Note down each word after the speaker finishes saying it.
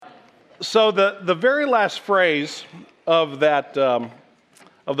So the very last phrase of that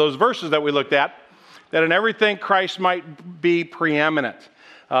of those verses that we looked at, that in everything Christ might be preeminent.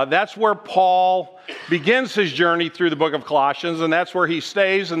 That's where Paul begins his journey through the book of Colossians, and that's where he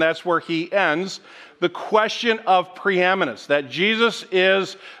stays, and that's where he ends. The question of preeminence, that Jesus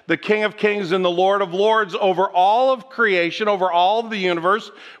is the King of Kings and the Lord of Lords over all of creation, over all of the universe.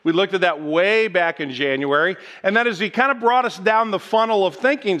 We looked at that way back in January. And then as he kind of brought us down the funnel of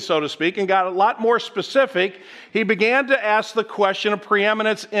thinking, so to speak, and got a lot more specific, he began to ask the question of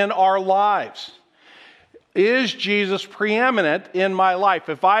preeminence in our lives. Is Jesus preeminent in my life?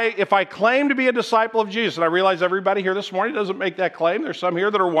 If I claim to be a disciple of Jesus, and I realize everybody here this morning doesn't make that claim. There's some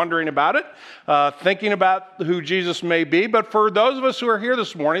here that are wondering about it, thinking about who Jesus may be. But for those of us who are here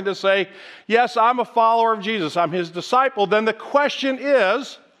this morning that say, yes, I'm a follower of Jesus, I'm his disciple, then the question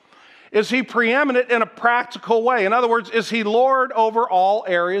is he preeminent in a practical way? In other words, is he Lord over all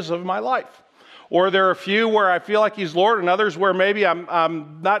areas of my life? Or there are a few where I feel like he's Lord and others where maybe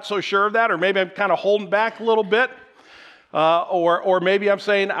I'm not so sure of that, or maybe I'm kind of holding back a little bit. Or maybe I'm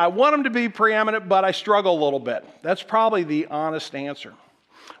saying I want him to be preeminent, but I struggle a little bit. That's probably the honest answer.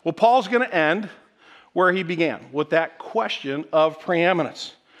 Well, Paul's going to end where he began, with that question of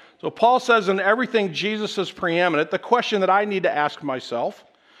preeminence. So Paul says in everything Jesus is preeminent. The question that I need to ask myself,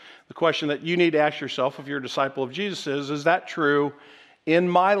 the question that you need to ask yourself if you're a disciple of Jesus is that true in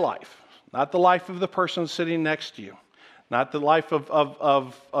my life? Not the life of the person sitting next to you. Not the life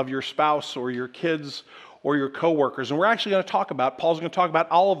of your spouse or your kids or your coworkers. And we're actually going to Paul's going to talk about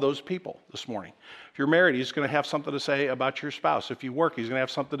all of those people this morning. If you're married, he's going to have something to say about your spouse. If you work, he's going to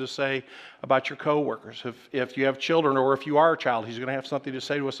have something to say about your coworkers. If you have children or if you are a child, he's going to have something to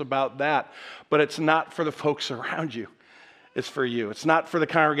say to us about that. But it's not for the folks around you. It's for you. It's not for the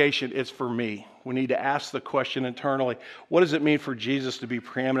congregation. It's for me. We need to ask the question internally, what does it mean for Jesus to be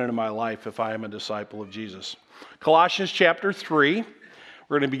preeminent in my life if I am a disciple of Jesus? Colossians chapter 3,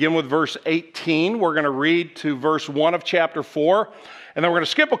 we're going to begin with verse 18. We're going to read to verse 1 of chapter 4, and then we're going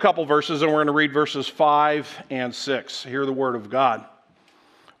to skip a couple verses, and we're going to read verses 5 and 6. Hear the word of God.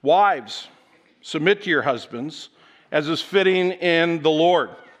 Wives, submit to your husbands, as is fitting in the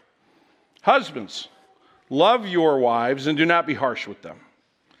Lord. Husbands, love your wives and do not be harsh with them.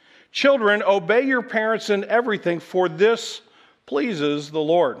 Children, obey your parents in everything, for this pleases the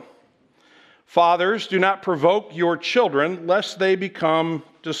Lord. Fathers, do not provoke your children, lest they become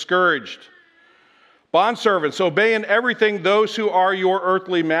discouraged. Bondservants, obey in everything those who are your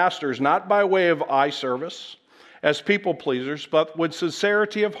earthly masters, not by way of eye service, as people pleasers, but with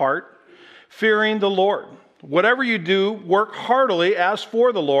sincerity of heart, fearing the Lord. Whatever you do, work heartily as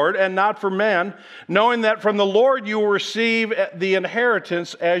for the Lord and not for men, knowing that from the Lord you will receive the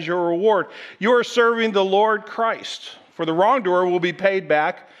inheritance as your reward. You are serving the Lord Christ. For the wrongdoer will be paid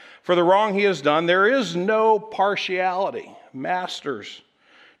back for the wrong he has done. There is no partiality. Masters,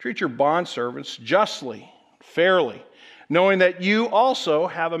 treat your bondservants justly, fairly, knowing that you also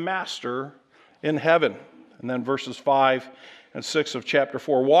have a master in heaven. And then verses 5 and 6 of chapter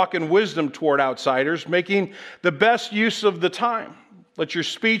 4. Walk in wisdom toward outsiders, making the best use of the time. Let your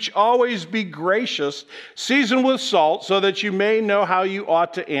speech always be gracious, seasoned with salt, so that you may know how you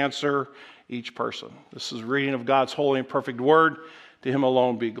ought to answer each person. This is a reading of God's holy and perfect word. To him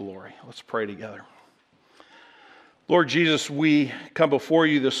alone be glory. Let's pray together. Lord Jesus, we come before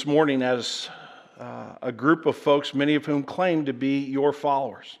you this morning as a group of folks, many of whom claim to be your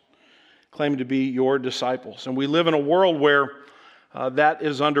followers, claim to be your disciples. And we live in a world where that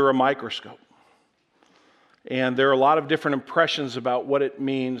is under a microscope. And there are a lot of different impressions about what it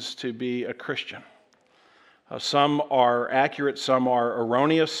means to be a Christian. Some are accurate, some are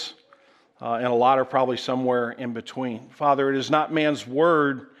erroneous, and a lot are probably somewhere in between. Father, it is not man's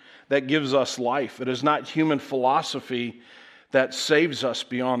word that gives us life. It is not human philosophy that saves us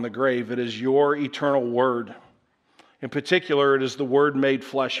beyond the grave. It is your eternal word. In particular, it is the Word made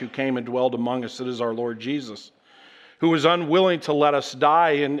flesh who came and dwelled among us. It is our Lord Jesus, who was unwilling to let us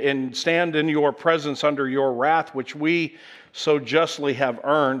die and stand in your presence under your wrath, which we so justly have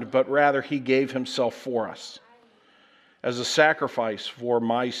earned, but rather he gave himself for us as a sacrifice for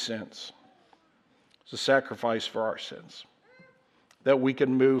my sins, as a sacrifice for our sins, that we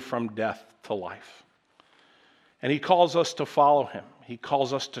can move from death to life. And he calls us to follow him. He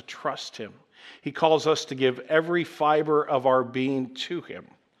calls us to trust him. He calls us to give every fiber of our being to him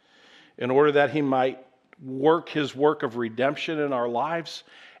in order that he might work his work of redemption in our lives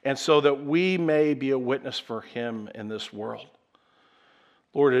and so that we may be a witness for him in this world.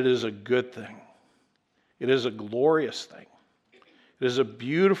 Lord, it is a good thing. It is a glorious thing. It is a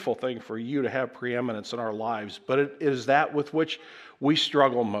beautiful thing for you to have preeminence in our lives, but it is that with which we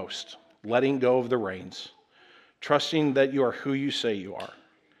struggle most. letting go of the reins, trusting that you are who you say you are,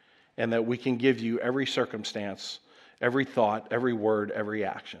 and that we can give you every circumstance, every thought, every word, every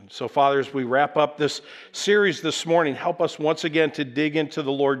action. So, Father, as we wrap up this series this morning, help us once again to dig into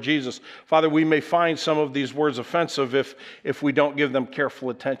the Lord Jesus. Father, we may find some of these words offensive if we don't give them careful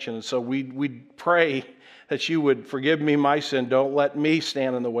attention. And so we pray that you would forgive me my sin. Don't let me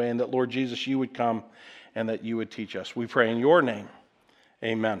stand in the way, and that, Lord Jesus, you would come and that you would teach us. We pray in your name.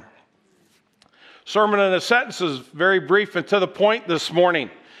 Amen. Sermon in a sentence is very brief and to the point this morning.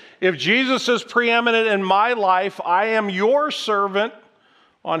 If Jesus is preeminent in my life, I am your servant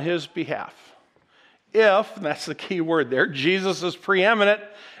on his behalf. If, and that's the key word there, Jesus is preeminent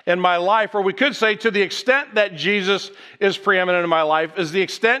in my life, or we could say to the extent that Jesus is preeminent in my life is the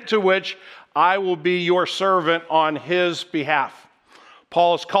extent to which I will be your servant on his behalf.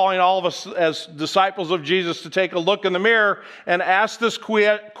 Paul is calling all of us as disciples of Jesus to take a look in the mirror and ask this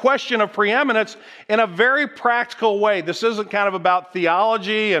question of preeminence in a very practical way. This isn't kind of about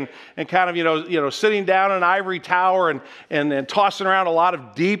theology and kind of, sitting down in an ivory tower and tossing around a lot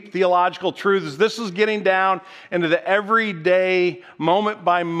of deep theological truths. This is getting down into the everyday, moment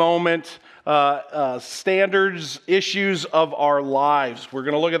by moment standards, issues of our lives. We're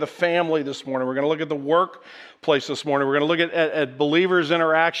going to look at the family this morning. We're going to look at the workplace this morning. We're going to look at believers'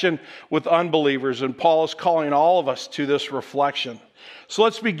 interaction with unbelievers. And Paul is calling all of us to this reflection. So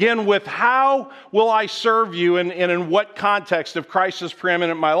let's begin with how will I serve you and in what context if Christ is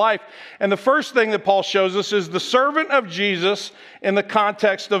preeminent in my life? And the first thing that Paul shows us is the servant of Jesus in the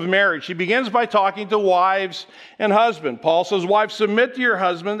context of marriage. He begins by talking to wives and husbands. Paul says, wives, submit to your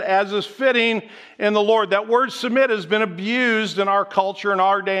husband as is fitting in the Lord. That word submit has been abused in our culture in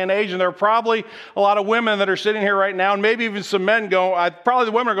our day and age, and there are probably a lot of women that are sitting here right now, and maybe even some men probably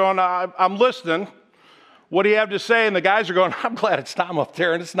the women are going, I'm listening. What do you have to say? And the guys are going, I'm glad it's Tom up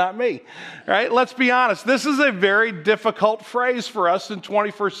there and it's not me. Right? Let's be honest. This is a very difficult phrase for us in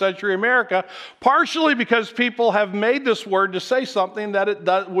 21st century America, partially because people have made this word to say something that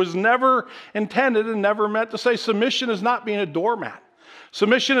it was never intended and never meant to say. Submission is not being a doormat.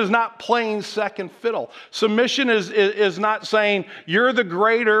 Submission is not playing second fiddle. Submission is not saying you're the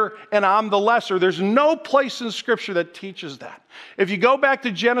greater and I'm the lesser. There's no place in Scripture that teaches that. If you go back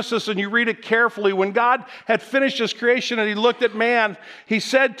to Genesis and you read it carefully, when God had finished his creation and he looked at man, he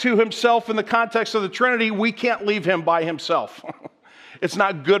said to himself in the context of the Trinity, we can't leave him by himself. It's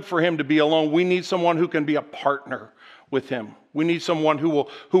not good for him to be alone. We need someone who can be a partner with him. We need someone who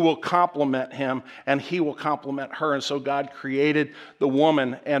will complement him, and he will complement her. And so God created the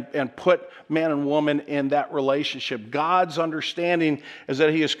woman and put man and woman in that relationship. God's understanding is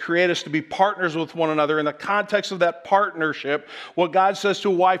that he has created us to be partners with one another. In the context of that partnership, what God says to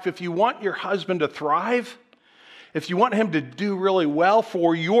a wife, if you want your husband to thrive, if you want him to do really well,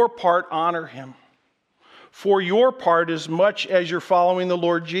 for your part, honor him. For your part, as much as you're following the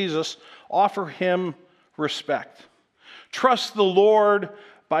Lord Jesus, offer him respect. Trust the Lord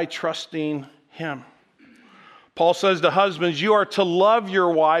by trusting him. Paul says to husbands, you are to love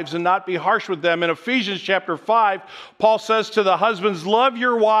your wives and not be harsh with them. In Ephesians chapter 5, Paul says to the husbands, love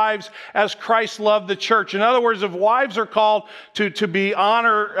your wives as Christ loved the church. In other words, if wives are called to give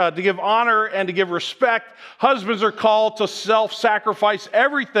honor and to give respect, husbands are called to self-sacrifice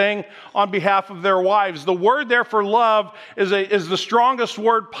everything on behalf of their wives. The word there for love is the strongest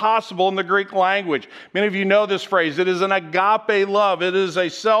word possible in the Greek language. Many of you know this phrase. It is an agape love. It is a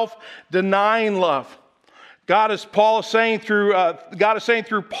self-denying love. God is saying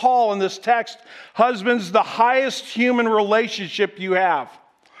through Paul in this text, husbands, the highest human relationship you have,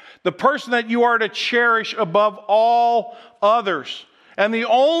 the person that you are to cherish above all others, and the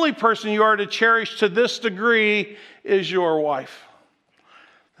only person you are to cherish to this degree is your wife.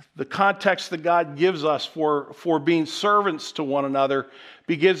 The context that God gives us for being servants to one another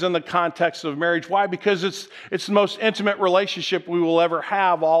begins in the context of marriage. Why? Because it's the most intimate relationship we will ever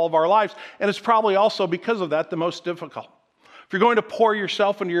have all of our lives. And it's probably also, because of that, the most difficult. If you're going to pour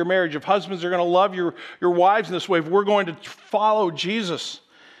yourself into your marriage, if husbands are going to love your wives in this way, if we're going to follow Jesus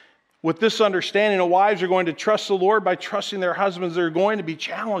with this understanding, the wives are going to trust the Lord by trusting their husbands, there are going to be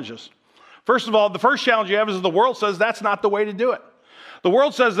challenges. First of all, the first challenge you have is the world says that's not the way to do it. The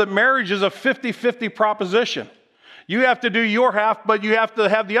world says that marriage is a 50-50 proposition. You have to do your half, but you have to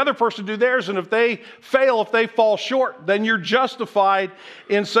have the other person do theirs. And if they fail, if they fall short, then you're justified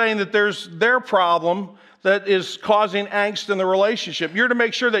in saying that there's their problem that is causing angst in the relationship. You're to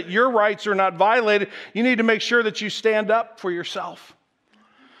make sure that your rights are not violated. You need to make sure that you stand up for yourself.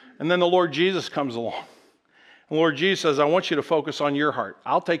 And then the Lord Jesus comes along. The Lord Jesus says, I want you to focus on your heart.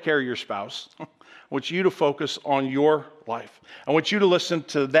 I'll take care of your spouse. want you to focus on your life. I want you to listen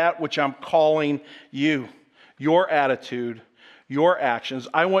to that which I'm calling you, your attitude, your actions.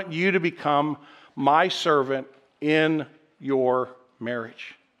 I want you to become my servant in your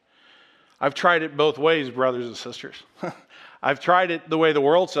marriage. I've tried it both ways, brothers and sisters. I've tried it the way the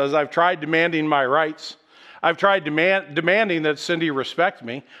world says. I've tried demanding my rights. I've tried demanding that Cindy respect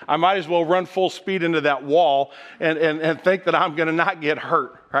me. I might as well run full speed into that wall and think that I'm going to not get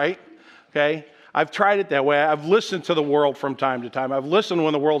hurt, right? Okay? I've tried it that way. I've listened to the world from time to time. I've listened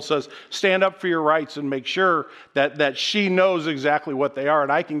when the world says, stand up for your rights and make sure that she knows exactly what they are.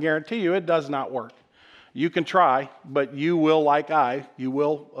 And I can guarantee you it does not work. You can try, but you will, you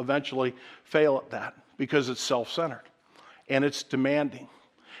will eventually fail at that because it's self-centered and it's demanding.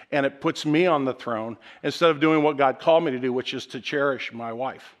 And it puts me on the throne instead of doing what God called me to do, which is to cherish my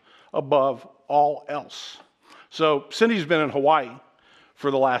wife above all else. So Cindy's been in Hawaii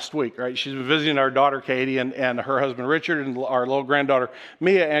for the last week, right? She's been visiting our daughter, Katie, and her husband, Richard, and our little granddaughter,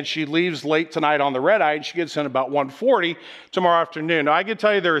 Mia, and she leaves late tonight on the red-eye, and she gets in about 1:40 tomorrow afternoon. Now, I can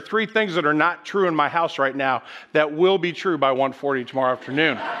tell you there are 3 things that are not true in my house right now that will be true by 1:40 tomorrow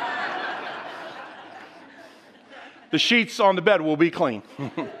afternoon. The sheets on the bed will be clean.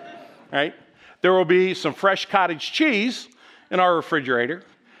 Right? There will be some fresh cottage cheese in our refrigerator,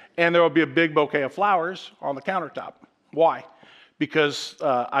 and there will be a big bouquet of flowers on the countertop. Why? Because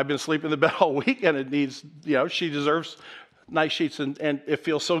I've been sleeping in the bed all week, and it needs, she deserves nice sheets, and it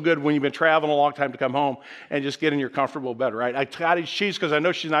feels so good when you've been traveling a long time to come home and just get in your comfortable bed, right? I cottage cheese because I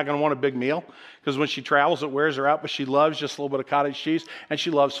know she's not going to want a big meal, because when she travels, it wears her out, but she loves just a little bit of cottage cheese, and she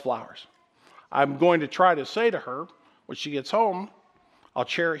loves flowers. I'm going to try to say to her, when she gets home, I'll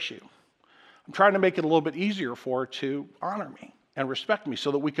cherish you. I'm trying to make it a little bit easier for her to honor me and respect me so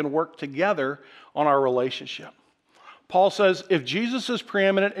that we can work together on our relationship. Paul says, if Jesus is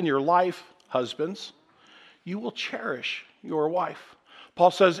preeminent in your life, husbands, you will cherish your wife. Paul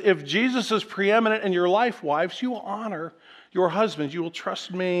says, if Jesus is preeminent in your life, wives, you will honor your husbands. You will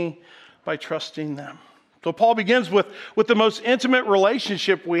trust me by trusting them. So Paul begins with the most intimate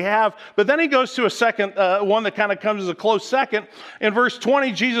relationship we have, but then he goes to a second, one that kind of comes as a close second. In verse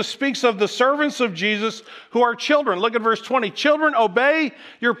 20, Jesus speaks of the servants of Jesus who are children. Look at verse 20. Children, obey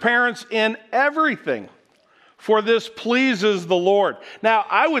your parents in everything, for this pleases the Lord. Now,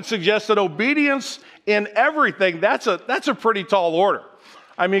 I would suggest that obedience in everything, that's a pretty tall order.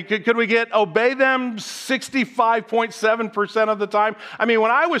 I mean, could we obey them 65.7% of the time? I mean, when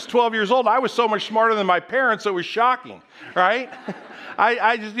I was 12 years old, I was so much smarter than my parents, it was shocking, right?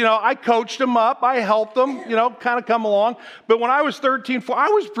 I coached them up, I helped them, kind of come along. But when I was 13, 14, I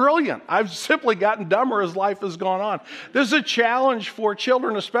was brilliant. I've simply gotten dumber as life has gone on. This is a challenge for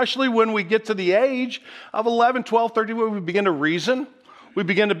children, especially when we get to the age of 11, 12, 13, where we begin to reason. We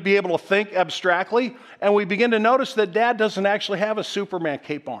begin to be able to think abstractly, and we begin to notice that dad doesn't actually have a Superman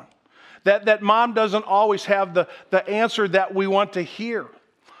cape on, that mom doesn't always have the answer that we want to hear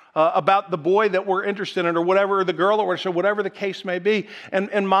about the boy that we're interested in, or whatever, the girl that we're interested in, whatever the case may be.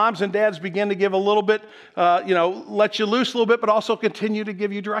 And moms and dads begin to give a little bit, let you loose a little bit, but also continue to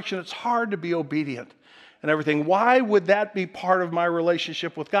give you direction. It's hard to be obedient and everything. Why would that be part of my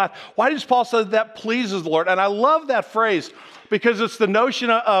relationship with God? Why does Paul say that pleases the Lord? And I love that phrase because it's the notion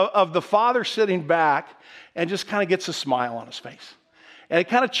of the father sitting back and just kind of gets a smile on his face. And he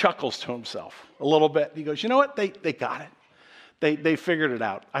kind of chuckles to himself a little bit. He goes, you know what? They got it. They figured it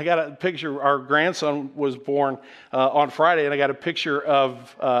out. I got a picture. Our grandson was born on Friday, and I got a picture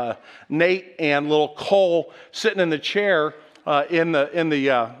of Nate and little Cole sitting in the chair in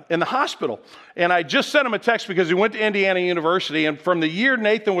the hospital. And I just sent him a text because he went to Indiana University, and from the year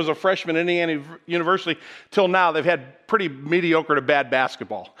Nathan was a freshman at Indiana University till now, they've had pretty mediocre to bad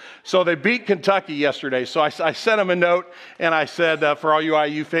basketball. So they beat Kentucky yesterday. So I sent him a note, and I said, for all you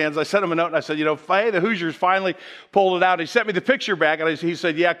IU fans, I sent him a note, and I said, hey, the Hoosiers finally pulled it out. He sent me the picture back, and he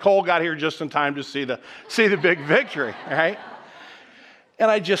said, yeah, Cole got here just in time to see the big victory, right?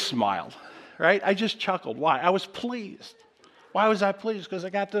 And I just smiled, right? I just chuckled. Why? I was pleased. Why was I pleased? Because I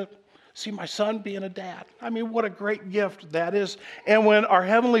got to see my son being a dad. I mean, what a great gift that is. And when our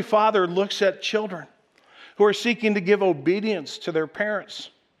Heavenly Father looks at children who are seeking to give obedience to their parents,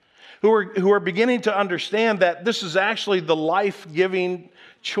 who are beginning to understand that this is actually the life-giving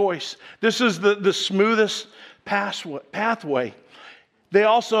choice. This is the smoothest pathway. They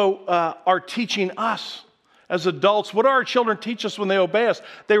also are teaching us as adults. What do our children teach us when they obey us?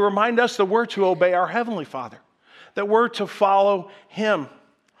 They remind us that we're to obey our Heavenly Father, that we're to follow Him.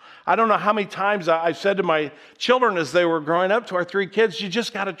 I don't know how many times I said to my children as they were growing up, to our 3 kids, you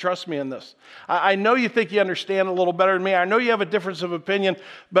just got to trust me in this. I know you think you understand a little better than me. I know you have a difference of opinion,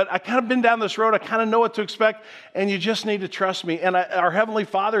 but I kind of been down this road. I kind of know what to expect, and you just need to trust me. And our Heavenly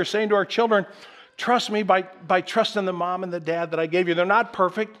Father is saying to our children, trust me by trusting the mom and the dad that I gave you. They're not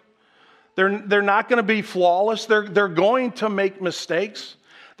perfect. They're not going to be flawless. They're going to make mistakes.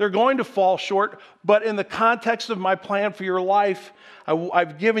 They're going to fall short. But in the context of my plan for your life,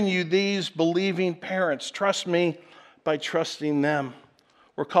 I've given you these believing parents. Trust me by trusting them.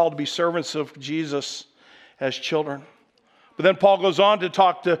 We're called to be servants of Jesus as children. But then Paul goes on to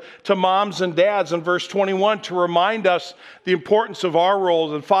talk to moms and dads in verse 21 to remind us the importance of our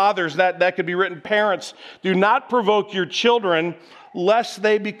roles. And fathers, that could be written, parents, do not provoke your children lest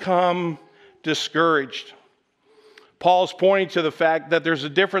they become discouraged. Paul's pointing to the fact that there's a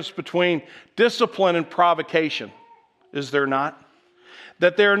difference between discipline and provocation. Is there not?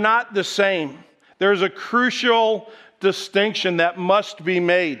 That they're not the same. There's a crucial distinction that must be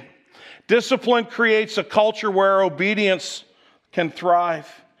made. Discipline creates a culture where obedience can thrive.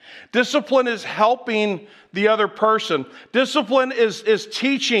 Discipline is helping the other person. Discipline is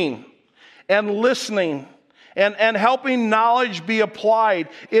teaching and listening and helping knowledge be applied.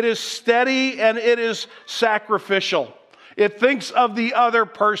 It is steady and it is sacrificial. It thinks of the other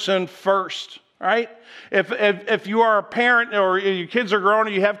person first, right? If you are a parent or your kids are grown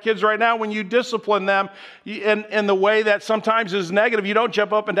or you have kids right now, when you discipline them in the way that sometimes is negative, you don't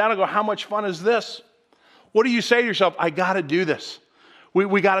jump up and down and go, how much fun is this? What do you say to yourself? I got to do this.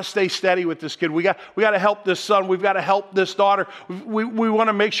 We got to stay steady with this kid. We got to help this son. We've got to help this daughter. We want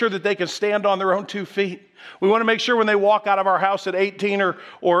to make sure that they can stand on their own 2 feet. We want to make sure when they walk out of our house at 18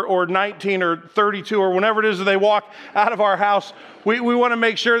 or 19 or 32 or whenever it is that they walk out of our house, we want to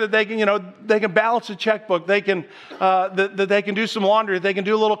make sure that they can balance a checkbook. They can that they can do some laundry. They can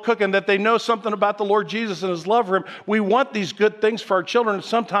do a little cooking. That they know something about the Lord Jesus and His love for Him. We want these good things for our children. And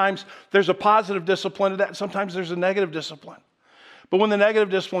sometimes there's a positive discipline to that. Sometimes there's a negative discipline. But when the negative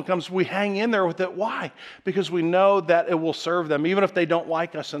discipline comes, we hang in there with it. Why? Because we know that it will serve them, even if they don't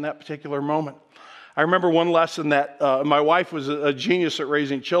like us in that particular moment. I remember one lesson that my wife was a genius at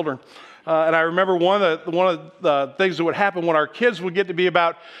raising children. And I remember one of the things that would happen when our kids would get to be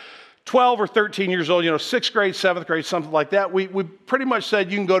about 12 or 13 years old, 6th grade, 7th grade, something like that. We pretty much said,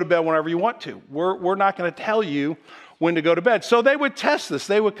 you can go to bed whenever you want to. We're not going to tell you when to go to bed. So they would test this.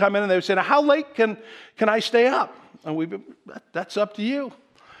 They would come in and they would say, now, how late can I stay up? And that's up to you.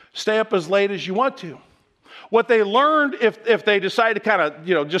 Stay up as late as you want to. What they learned, if they decided to kind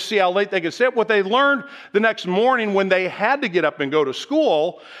of, just see how late they could stay up, what they learned the next morning when they had to get up and go to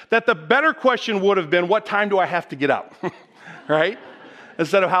school, that the better question would have been, what time do I have to get up? Right?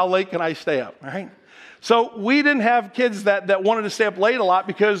 Instead of how late can I stay up, right? So we didn't have kids that wanted to stay up late a lot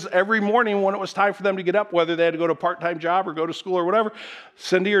because every morning when it was time for them to get up, whether they had to go to a part-time job or go to school or whatever,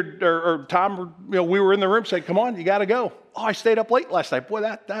 Cindy or Tom, we were in the room saying, come on, you got to go. Oh, I stayed up late last night. Boy,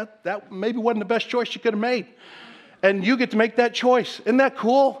 that maybe wasn't the best choice you could have made. And you get to make that choice. Isn't that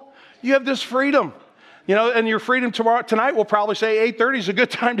cool? You have this freedom. And your freedom tonight will probably say 8:30 is a good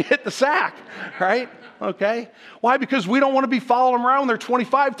time to hit the sack, right? Okay. Why? Because we don't want to be following them around when they're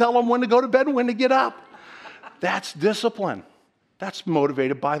 25, tell them when to go to bed and when to get up. That's discipline. That's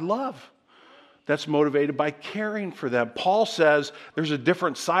motivated by love. That's motivated by caring for them. Paul says there's a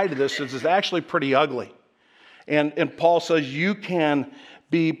different side to this. It's actually pretty ugly. And Paul says you can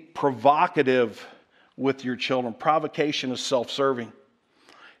be provocative with your children. Provocation is self-serving.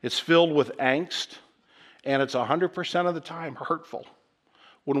 It's filled with angst, and it's 100% of the time hurtful.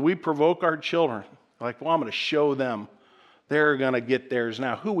 When we provoke our children, like, well, I'm going to show them, they're going to get theirs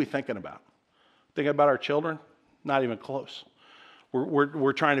now. Who are we thinking about? Thinking about our children? Not even close.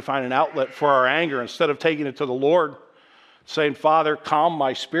 We're trying to find an outlet for our anger instead of taking it to the Lord, saying, Father, calm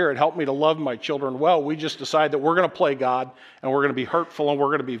my spirit, help me to love my children well. We just decide that we're going to play God and we're going to be hurtful and we're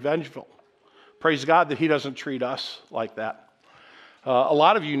going to be vengeful. Praise God that He doesn't treat us like that. A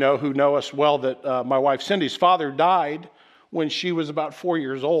lot of you who know us well that my wife Cindy's father died when she was about 4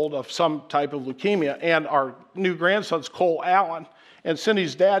 years old of some type of leukemia, and our new grandson's Cole Allen. And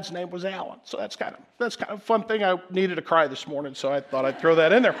Cindy's dad's name was Alan. So that's kind of a fun thing. I needed to cry this morning, so I thought I'd throw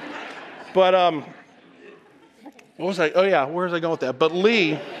that in there. But what was I? Oh yeah, where was I going with that? But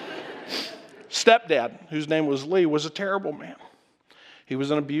Lee, stepdad, whose name was Lee, was a terrible man. He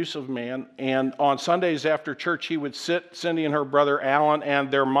was an abusive man. And on Sundays after church, he would sit Cindy and her brother Alan and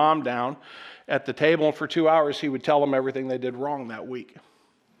their mom down at the table, and for 2 hours he would tell them everything they did wrong that week.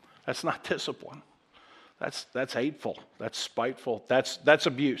 That's not discipline. That's hateful. That's spiteful. That's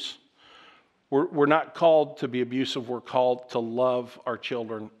abuse. We're not called to be abusive. We're called to love our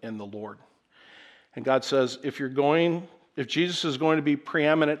children in the Lord. And God says, if Jesus is going to be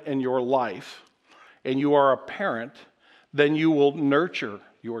preeminent in your life and you are a parent, then you will nurture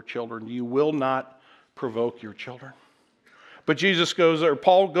your children. You will not provoke your children. But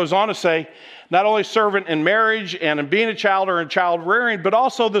Paul goes on to say, not only servant in marriage and in being a child or in child rearing, but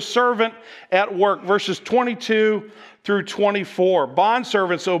also the servant at work. Verses 22 through 24.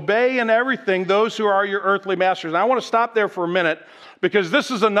 Bondservants, obey in everything those who are your earthly masters. And I want to stop there for a minute because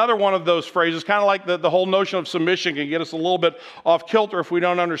this is another one of those phrases, kind of like the whole notion of submission can get us a little bit off kilter if we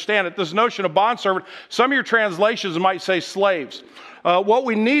don't understand it. This notion of bondservant, some of your translations might say slaves. What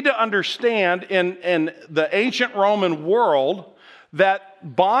we need to understand in the ancient Roman world,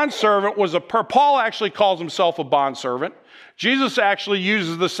 that bondservant was Paul actually calls himself a bondservant. Jesus actually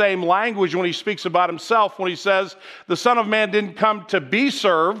uses the same language when he speaks about himself, when he says, the Son of Man didn't come to be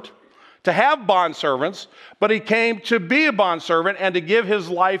served, to have bondservants, but he came to be a bondservant and to give his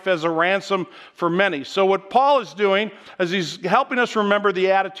life as a ransom for many. So what Paul is doing is he's helping us remember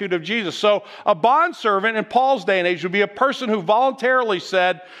the attitude of Jesus. So a bondservant in Paul's day and age would be a person who voluntarily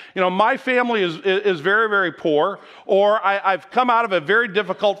said, my family is very, very poor, or I've come out of a very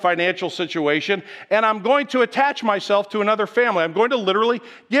difficult financial situation, and I'm going to attach myself to another family. I'm going to literally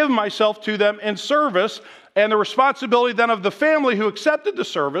give myself to them in service. And the responsibility then of the family who accepted the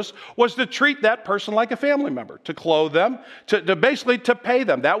service was to treat that person like a family member, to clothe them, to basically to pay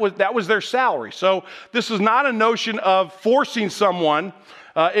them. That was their salary. So this is not a notion of forcing someone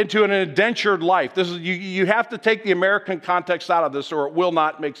into an indentured life. You have to take the American context out of this or it will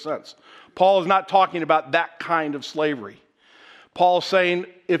not make sense. Paul is not talking about that kind of slavery. Paul is saying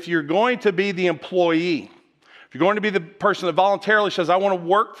if you're going to be the employee, if you're going to be the person that voluntarily says, I want to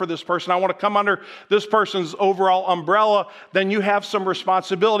work for this person, I want to come under this person's overall umbrella, then you have some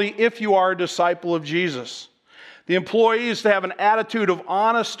responsibility if you are a disciple of Jesus. The employee is to have an attitude of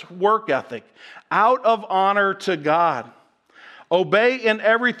honest work ethic, out of honor to God. Obey in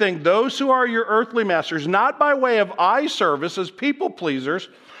everything those who are your earthly masters, not by way of eye service as people pleasers,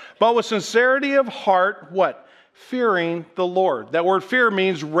 but with sincerity of heart, what? Fearing the Lord. That word fear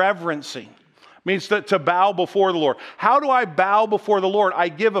means reverencing. Means to bow before the Lord. How do I bow before the Lord? I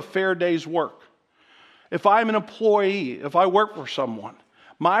give a fair day's work. If I'm an employee, if I work for someone,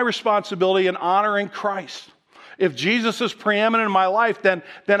 my responsibility in honoring Christ. If Jesus is preeminent in my life, then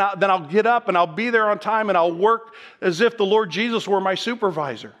I'll get up and I'll be there on time and I'll work as if the Lord Jesus were my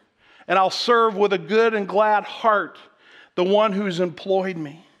supervisor. And I'll serve with a good and glad heart the one who's employed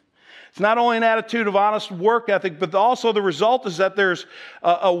me. It's not only an attitude of honest work ethic, but also the result is that there's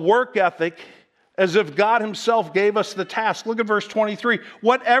a work ethic as if God himself gave us the task. Look at verse 23.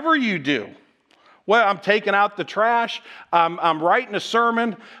 Whatever you do, well, I'm taking out the trash, I'm writing a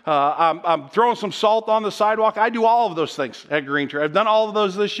sermon, I'm throwing some salt on the sidewalk. I do all of those things at Green Tree. I've done all of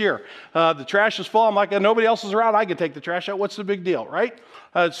those this year. The trash is full. I'm like, nobody else is around. I can take the trash out. What's the big deal, right?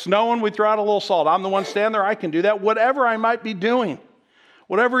 It's snowing. We throw out a little salt. I'm the one standing there. I can do that. Whatever I might be doing,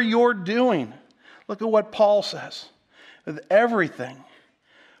 whatever you're doing, look at what Paul says. With everything,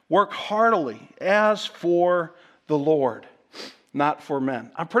 work heartily as for the Lord, not for men.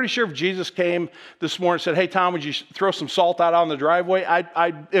 I'm pretty sure if Jesus came this morning and said, hey, Tom, would you throw some salt out on the driveway?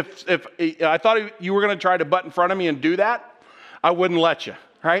 If I thought you were going to try to butt in front of me and do that, I wouldn't let you,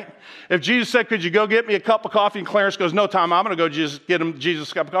 right? If Jesus said, could you go get me a cup of coffee? And Clarence goes, no, Tom, I'm going to go just get him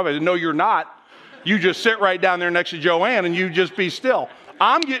Jesus a cup of coffee. I said, no, you're not. You just sit right down there next to Joanne and you just be still.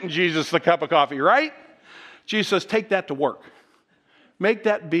 I'm getting Jesus the cup of coffee, right? Jesus says, take that to work. Make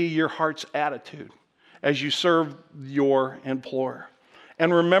that be your heart's attitude as you serve your employer.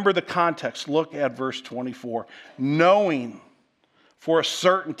 And remember the context. Look at verse 24. Knowing for a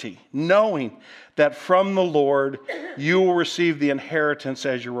certainty, knowing that from the Lord you will receive the inheritance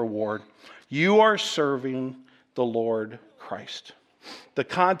as your reward. You are serving the Lord Christ. The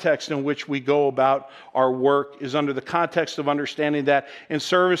context in which we go about our work is under the context of understanding that in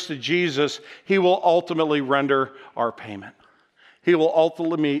service to Jesus, he will ultimately render our payment. He will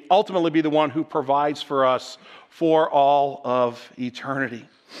ultimately be the one who provides for us for all of eternity.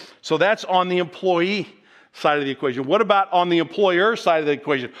 So that's on the employee side of the equation. What about on the employer side of the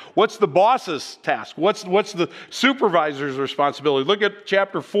equation? What's the boss's task? What's the supervisor's responsibility? Look at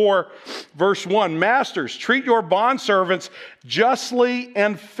chapter 4, verse 1. Masters, treat your bondservants justly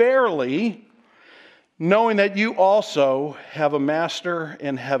and fairly, knowing that you also have a master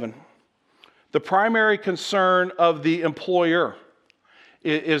in heaven. The primary concern of the employer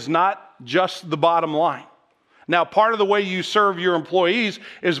is not just the bottom line. Now, part of the way you serve your employees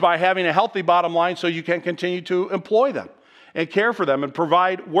is by having a healthy bottom line so you can continue to employ them. and care for them and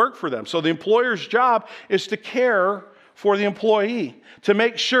provide work for them. So the employer's job is to care for the employee, to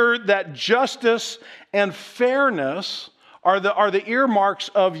make sure that justice and fairness are the earmarks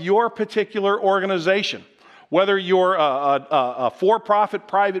of your particular organization. Whether you're a for-profit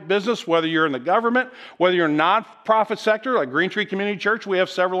private business, whether you're in the government, whether you're in a non-profit sector like Green Tree Community Church, we have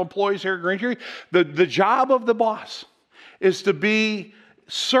several employees here at Green Tree. The job of the boss is to be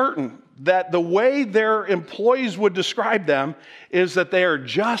certain that the way their employees would describe them is that they are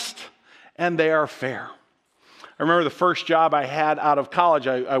just and they are fair. I remember the first job I had out of college.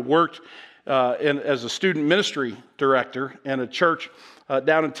 I worked as a student ministry director in a church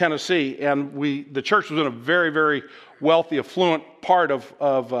down in Tennessee, and the church was in a very, very wealthy, affluent part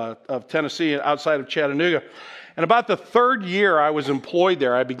of Tennessee, outside of Chattanooga. And about the third year I was employed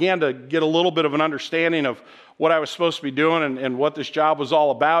there, I began to get a little bit of an understanding of what I was supposed to be doing and what this job was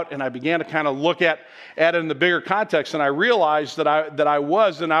all about, and I began to kind of look at it in the bigger context, and I realized that I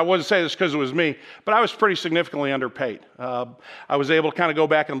was, and I wouldn't say this because it was me, but I was pretty significantly underpaid. I was able to kind of go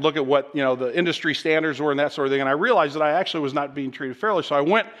back and look at what the industry standards were and that sort of thing, and I realized that I actually was not being treated fairly. So I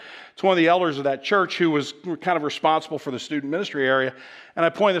went to one of the elders of that church who was kind of responsible for the student ministry area, and I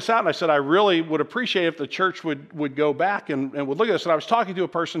pointed this out, and I said, I really would appreciate if the church would go back and would look at this. And I was talking to a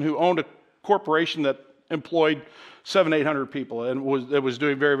person who owned a corporation that employed 700-800 people and was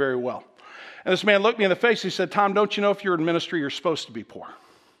doing very, very well. And this man looked me in the face. He said, Tom, don't you know if you're in ministry, you're supposed to be poor?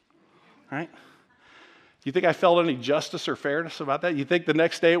 Right? Do you think I felt any justice or fairness about that? You think the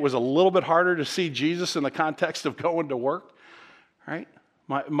next day it was a little bit harder to see Jesus in the context of going to work? Right?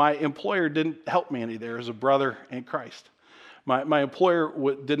 My employer didn't help me any there as a brother in Christ. My employer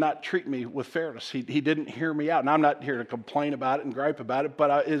did not treat me with fairness. He didn't hear me out. And I'm not here to complain about it and gripe about it,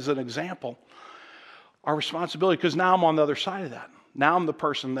 but as an example, our responsibility, because now I'm on the other side of that. Now I'm the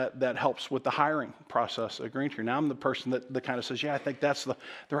person that helps with the hiring process at Green Tree. Now I'm the person that kind of says, yeah, I think that's the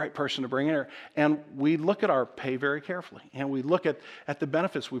right person to bring in here. And we look at our pay very carefully. And we look at the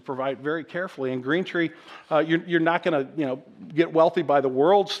benefits we provide very carefully. In Green Tree, you're not going to get wealthy by the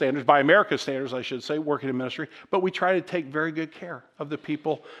world's standards, by America's standards, I should say, working in ministry. But we try to take very good care of the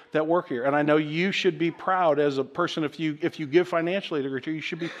people that work here. And I know you should be proud as a person, if you give financially to Green Tree, you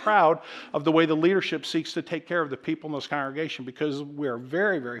should be proud of the way the leadership seeks to take care of the people in this congregation, because we are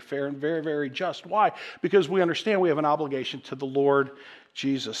very, very fair and very, very just. Why? Because we understand we have an obligation to the Lord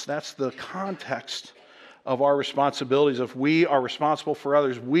Jesus. That's the context of our responsibilities. If we are responsible for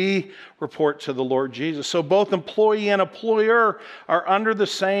others, we report to the Lord Jesus. So both employee and employer are under the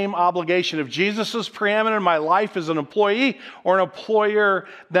same obligation. If Jesus is preeminent in my life as an employee or an employer,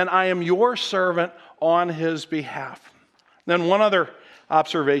 then I am your servant on his behalf. Then one other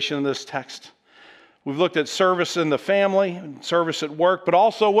observation in this text. We've looked at service in the family, and service at work, but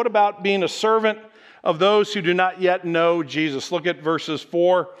also what about being a servant of those who do not yet know Jesus? Look at verses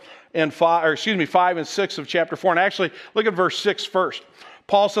 5 and 6 of chapter 4. And actually, look at verse 6 first.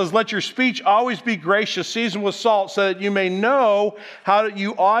 Paul says, let your speech always be gracious, seasoned with salt, so that you may know how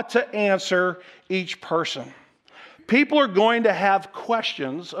you ought to answer each person. People are going to have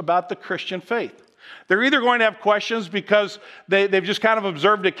questions about the Christian faith. They're either going to have questions because they've just kind of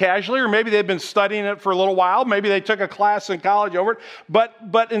observed it casually, or maybe they've been studying it for a little while. Maybe they took a class in college over it.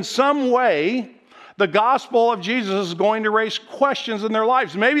 But in some way, the gospel of Jesus is going to raise questions in their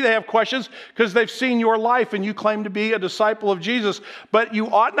lives. Maybe they have questions because they've seen your life and you claim to be a disciple of Jesus. But you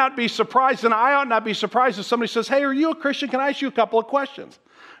ought not be surprised, and I ought not be surprised if somebody says, hey, are you a Christian? Can I ask you a couple of questions?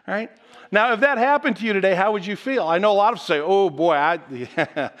 All right? Now, if that happened to you today, how would you feel? I know a lot of us say, oh boy, I'm going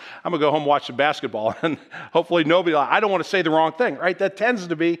to go home and watch some basketball. And hopefully nobody, I don't want to say the wrong thing, right? That tends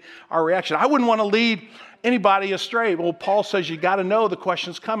to be our reaction. I wouldn't want to lead anybody astray. Well, Paul says you got to know the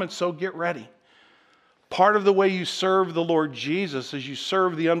question's coming, so get ready. Part of the way you serve the Lord Jesus is you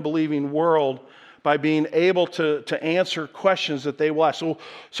serve the unbelieving world by being able to answer questions that they will ask.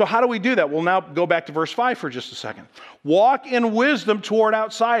 So how do we do that? We'll now go back to verse 5 for just a second. Walk in wisdom toward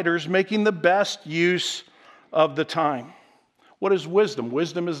outsiders, making the best use of the time. What is wisdom?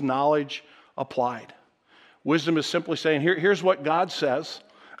 Wisdom is knowledge applied. Wisdom is simply saying, here's what God says,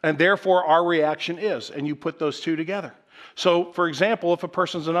 and therefore our reaction is. And you put those two together. So, for example, if a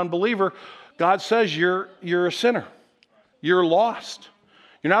person's an unbeliever, God says you're a sinner. You're lost.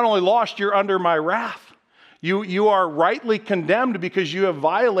 You're not only lost, you're under my wrath. You are rightly condemned because you have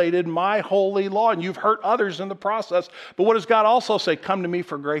violated my holy law and you've hurt others in the process. But what does God also say? Come to me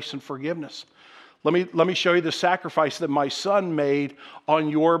for grace and forgiveness. Let me show you the sacrifice that my son made on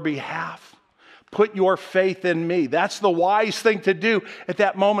your behalf. Put your faith in me. That's the wise thing to do at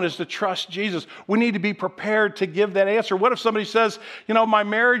that moment, is to trust Jesus. We need to be prepared to give that answer. What if somebody says, my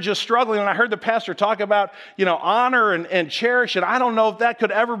marriage is struggling, and I heard the pastor talk about, honor and cherish, and I don't know if that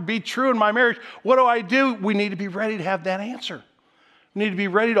could ever be true in my marriage. What do? We need to be ready to have that answer. We need to be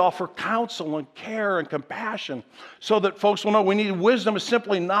ready to offer counsel and care and compassion so that folks will know. We need wisdom is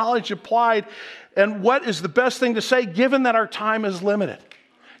simply knowledge applied. And what is the best thing to say, given that our time is limited?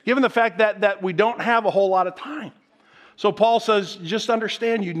 Given the fact that we don't have a whole lot of time. So Paul says, just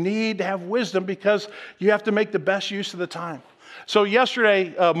understand you need to have wisdom because you have to make the best use of the time. So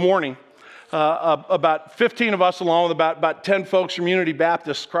yesterday morning, about 15 of us along with about 10 folks from Unity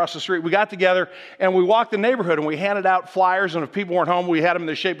Baptist across the street, we got together and we walked the neighborhood and we handed out flyers, and if people weren't home, we had them in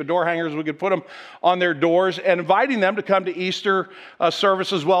the shape of door hangers. We could put them on their doors and inviting them to come to Easter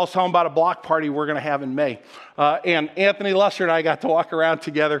service, as well as tell them about a block party we're going to have in May. And Anthony Lester and I got to walk around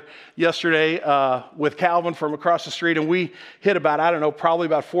together yesterday with Calvin from across the street, and we hit about, probably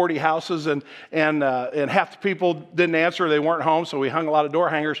about 40 houses, and half the people didn't answer, they weren't home, so we hung a lot of door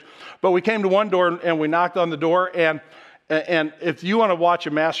hangers. But we came to one door and we knocked on the door, and if you want to watch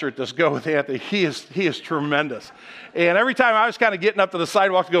a master at this, go with Anthony. He is tremendous. And every time I was kind of getting up to the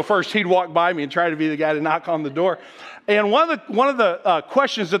sidewalk to go first, he'd walk by me and try to be the guy to knock on the door. And one of the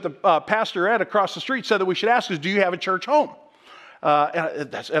questions that the pastor Ed across the street said that we should ask is, do you have a church home?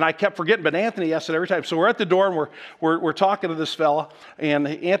 And I kept forgetting, but Anthony asked it every time. So we're at the door and we're talking to this fella, and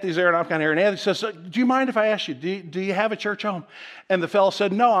Anthony's there and I'm kind of here. And Anthony says, do you mind if I ask you, do you have a church home? And the fella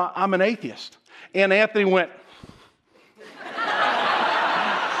said, no, I'm an atheist. And Anthony went,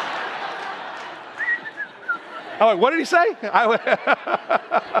 I'm like, what did he say?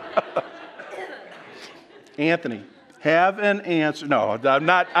 Anthony, have an answer. No,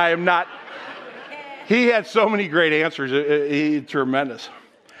 I am not. He had so many great answers. He's tremendous.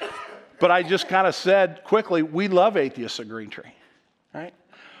 But I just kind of said quickly, we love atheists at Green Tree, right?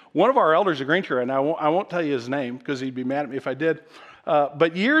 One of our elders at Green Tree, and I won't tell you his name because he'd be mad at me if I did.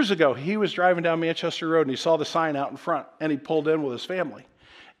 But years ago, he was driving down Manchester Road and he saw the sign out in front, and he pulled in with his family.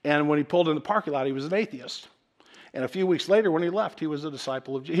 And when he pulled in the parking lot, he was an atheist. And a few weeks later, when he left, he was a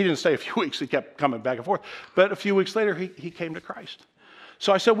disciple of Jesus. He didn't stay a few weeks. He kept coming back and forth. But a few weeks later, he came to Christ.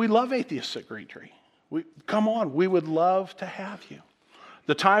 So I said, we love atheists at Green Tree. Come on, we would love to have you.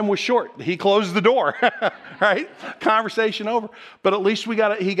 The time was short. He closed the door, right? Conversation over. But at least he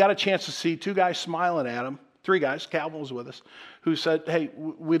got a chance to see two guys smiling at him, three guys, Calvin was with us, who said, hey,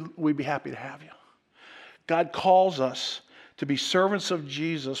 we'd be happy to have you. God calls us to be servants of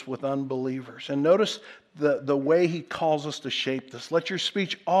Jesus with unbelievers. And notice the way he calls us to shape this. Let your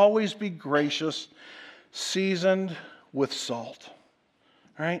speech always be gracious, seasoned with salt.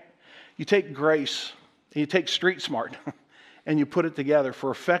 All right? You take grace, and you take street smart, and you put it together for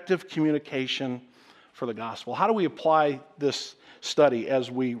effective communication for the gospel. How do we apply this study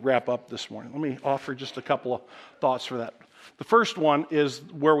as we wrap up this morning? Let me offer just a couple of thoughts for that. The first one is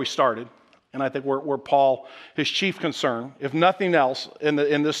where we started. And I think where Paul, his chief concern, if nothing else in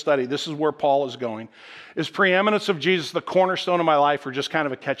this study, this is where Paul is going, is preeminence of Jesus, the cornerstone of my life, or just kind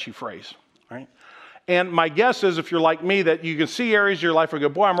of a catchy phrase, right? And my guess is, if you're like me, that you can see areas of your life where you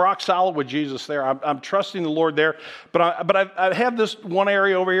go, boy, I'm rock solid with Jesus there. I'm trusting the Lord there. But I have this one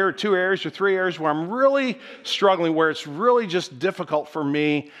area over here, or two areas, or three areas where I'm really struggling, where it's really just difficult for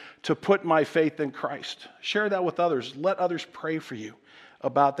me to put my faith in Christ. Share that with others. Let others pray for you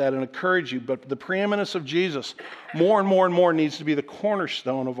about that and encourage you. But the preeminence of Jesus, more and more and more, needs to be the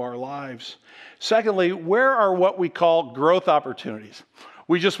cornerstone of our lives. Secondly, where are what we call growth opportunities?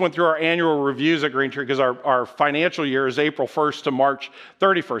 We just went through our annual reviews at Green Tree because our financial year is April 1st to March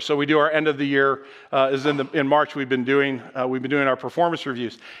 31st. So we do our end of the year is in March. We've been doing our performance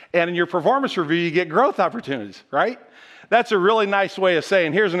reviews. And in your performance review, you get growth opportunities, right? That's a really nice way of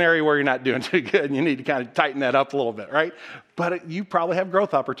saying, here's an area where you're not doing too good and you need to kind of tighten that up a little bit, right? But you probably have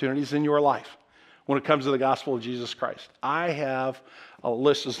growth opportunities in your life when it comes to the gospel of Jesus Christ. I have a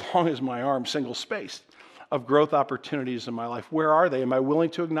list as long as my arm, single-spaced, of growth opportunities in my life. Where are they? Am I willing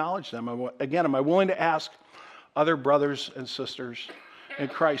to acknowledge them? Am I willing to ask other brothers and sisters in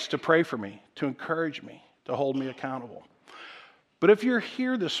Christ to pray for me, to encourage me, to hold me accountable? But if you're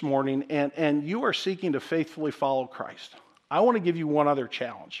here this morning and you are seeking to faithfully follow Christ, I want to give you one other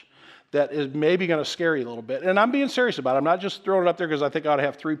challenge that is maybe going to scare you a little bit. And I'm being serious about it. I'm not just throwing it up there because I think I ought to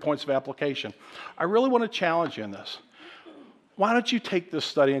have 3 points of application. I really want to challenge you in this. Why don't you take this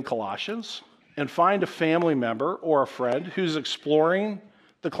study in Colossians and find a family member or a friend who's exploring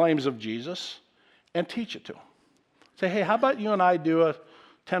the claims of Jesus and teach it to them. Say, hey, how about you and I do a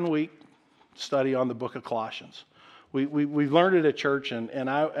 10-week study on the book of Colossians? We've learned it at church, and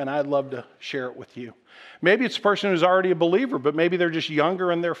I'd love to share it with you. Maybe it's a person who's already a believer, but maybe they're just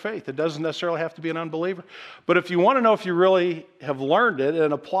younger in their faith. It doesn't necessarily have to be an unbeliever. But if you want to know if you really have learned it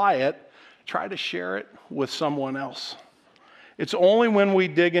and apply it, try to share it with someone else. It's only when we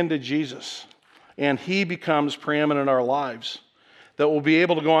dig into Jesus and he becomes preeminent in our lives that we'll be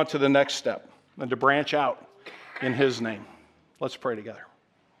able to go on to the next step and to branch out in his name. Let's pray together.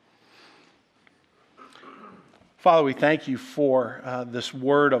 Father, we thank you for this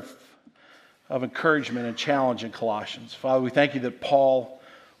word of encouragement and challenge in Colossians. Father, we thank you that Paul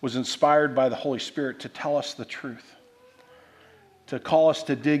was inspired by the Holy Spirit to tell us the truth, to call us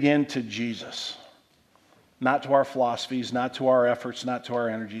to dig into Jesus, not to our philosophies, not to our efforts, not to our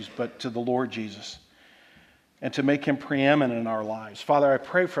energies, but to the Lord Jesus, and to make him preeminent in our lives. Father, I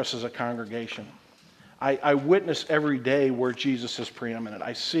pray for us as a congregation. I witness every day where Jesus is preeminent.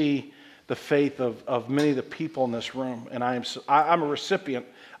 I see the faith of many of the people in this room, and I'm a recipient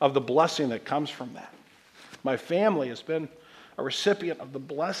of the blessing that comes from that. My family has been a recipient of the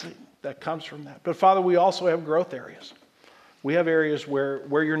blessing that comes from that. But Father, we also have growth areas. We have areas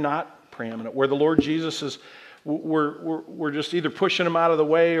where you're not preeminent, where the Lord Jesus is, we're just either pushing him out of the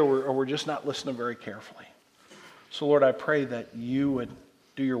way or we're just not listening very carefully. So Lord, I pray that you would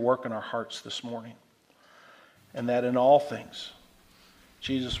do your work in our hearts this morning, and that in all things,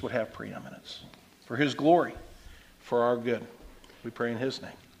 Jesus would have preeminence for his glory, for our good. We pray in his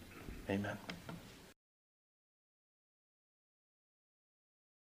name. Amen.